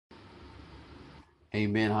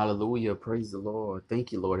Amen. Hallelujah. Praise the Lord.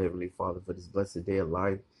 Thank you, Lord Heavenly Father, for this blessed day of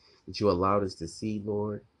life that you allowed us to see,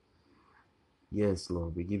 Lord. Yes,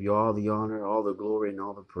 Lord. We give you all the honor, all the glory, and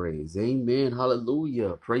all the praise. Amen.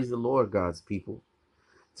 Hallelujah. Praise the Lord, God's people.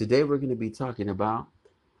 Today we're going to be talking about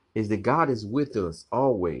is that God is with us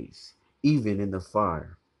always, even in the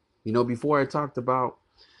fire. Before I talked about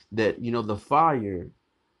that, the fire.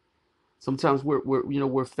 Sometimes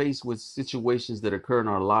we're faced with situations that occur in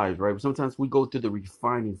our lives, right? Sometimes we go through the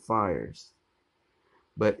refining fires.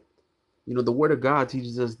 But the word of God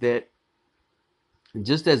teaches us that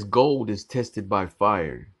just as gold is tested by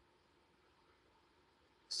fire,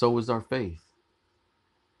 so is our faith.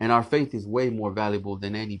 And our faith is way more valuable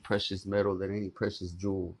than any precious metal, than any precious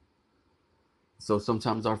jewel. So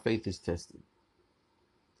sometimes our faith is tested.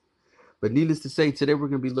 But needless to say, today we're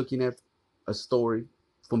going to be looking at a story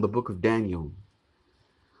from the book of Daniel,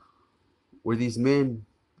 where these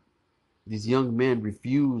young men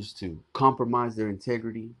refused to compromise their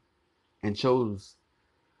integrity and chose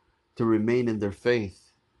to remain in their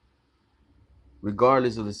faith,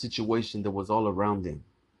 regardless of the situation that was all around them.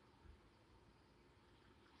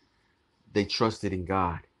 They trusted in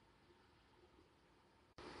God.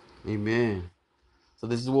 Amen. So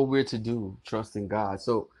this is what we're to do, trust in God.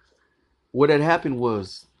 So what had happened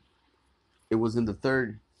was it was in the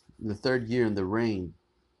third year in the reign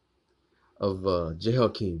of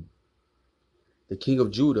Jehoiakim, the king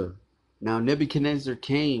of Judah. Now Nebuchadnezzar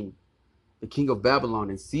came, the king of Babylon,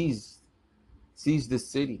 and seized this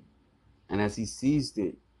city. And as he seized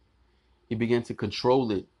it, he began to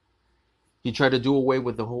control it. He tried to do away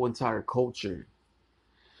with the whole entire culture.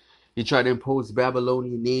 He tried to impose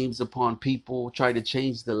Babylonian names upon people, tried to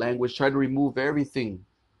change the language, tried to remove everything,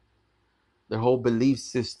 their whole belief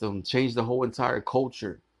system, change the whole entire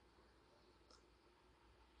culture.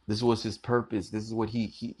 This was his purpose. This is what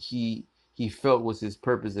he felt was his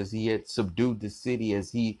purpose, as he had subdued the city,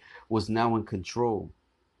 as he was now in control.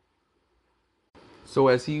 So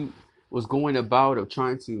as he was going about of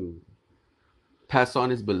trying to pass on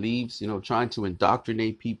his beliefs, trying to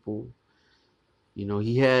indoctrinate people,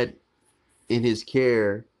 he had in his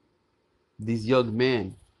care these young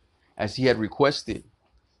men, as he had requested.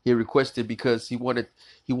 He requested because he wanted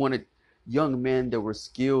young men that were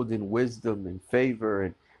skilled in wisdom and favor,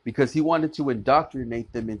 and because he wanted to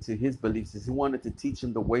indoctrinate them into his beliefs. He wanted to teach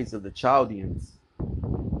them the ways of the Chaldeans,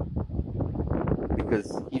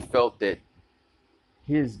 because he felt that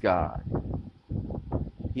his God,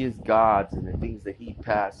 his gods, and the things that he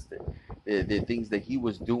passed, the things that he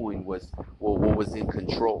was doing was what was in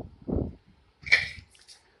control.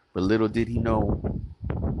 But little did he know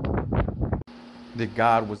that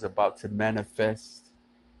God was about to manifest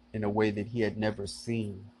in a way that he had never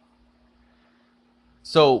seen.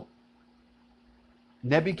 So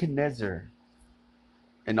Nebuchadnezzar,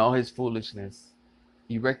 in all his foolishness,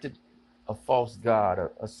 erected a false god,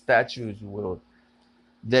 a statue, as you will,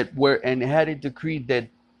 and had it decreed that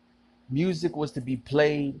music was to be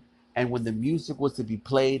played, and when the music was to be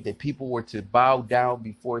played, that people were to bow down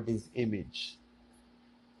before this image,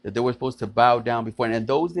 that they were supposed to bow down before, and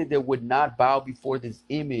those that would not bow before this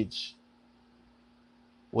image,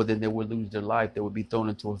 well, then they would lose their life. They would be thrown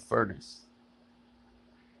into a furnace.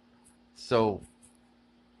 So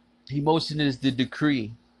he motioned the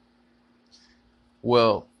decree.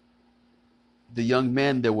 Well, the young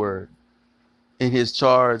men that were in his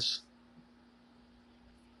charge,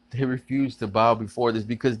 they refused to bow before this,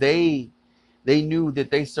 because they knew that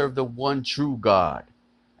they served the one true God,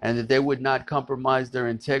 and that they would not compromise their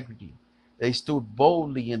integrity. They stood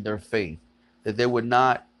boldly in their faith, that they would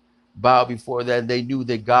not bow before that. They knew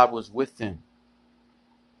that God was with them.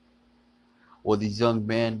 Well, these young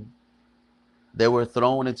men, they were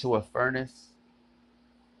thrown into a furnace.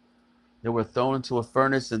 They were thrown into a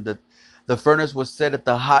furnace, and the furnace was set at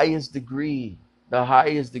the highest degree,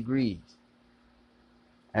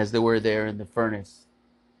 as they were there in the furnace.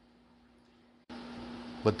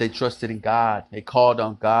 But they trusted in God. They called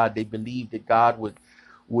on God. They believed that God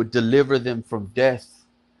would deliver them from death,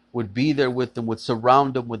 would be there with them, would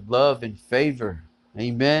surround them with love and favor.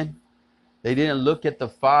 Amen. They didn't look at the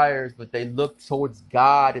fires, but they looked towards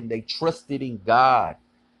God, and they trusted in God.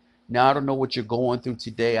 Now, I don't know what you're going through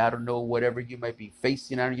today. I don't know whatever you might be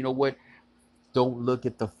facing. You know what? Don't look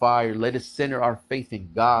at the fire. Let us center our faith in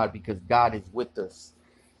God, because God is with us.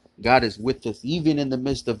 God is with us even in the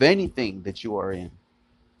midst of anything that you are in.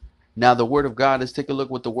 Now, the word of God, let's take a look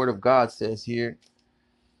what the word of God says here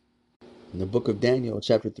in the book of Daniel,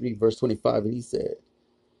 chapter 3, verse 25. And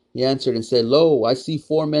he answered and said, Lo, I see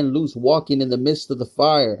four men loose walking in the midst of the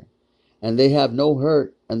fire, and they have no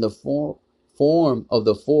hurt, and the Form of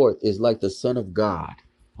the fourth is like the Son of God.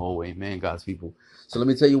 Oh, amen, God's people. So let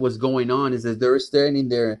me tell you what's going on is that they're standing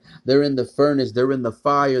there, they're in the furnace, they're in the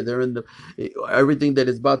fire, they're in the everything that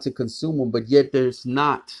is about to consume them, but yet there's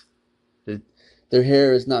not. Their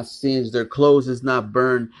hair is not singed, their clothes is not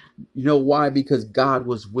burned. You know why? Because God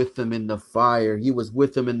was with them in the fire. He was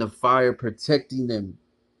with them in the fire, protecting them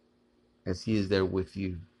as He is there with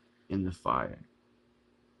you in the fire.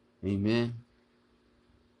 Amen.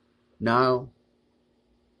 Now,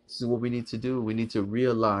 this is what we need to do. We need to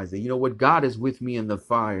realize that, you know what? God is with me in the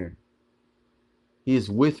fire. He is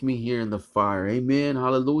with me here in the fire. Amen.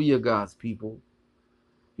 Hallelujah, God's people.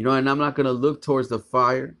 You know, and I'm not going to look towards the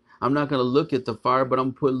fire. I'm not going to look at the fire, but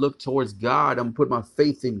I'm going to look towards God. I'm going to put my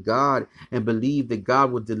faith in God and believe that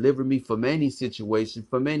God will deliver me from any situation,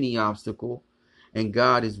 from any obstacle. And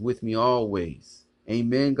God is with me always.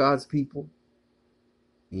 Amen, God's people.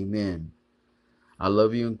 Amen. I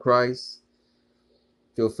love you in Christ.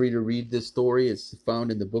 Feel free to read this story. It's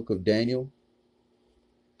found in the book of Daniel.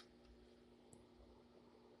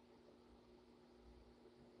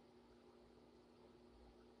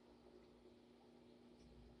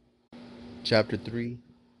 Chapter 3.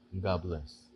 God bless.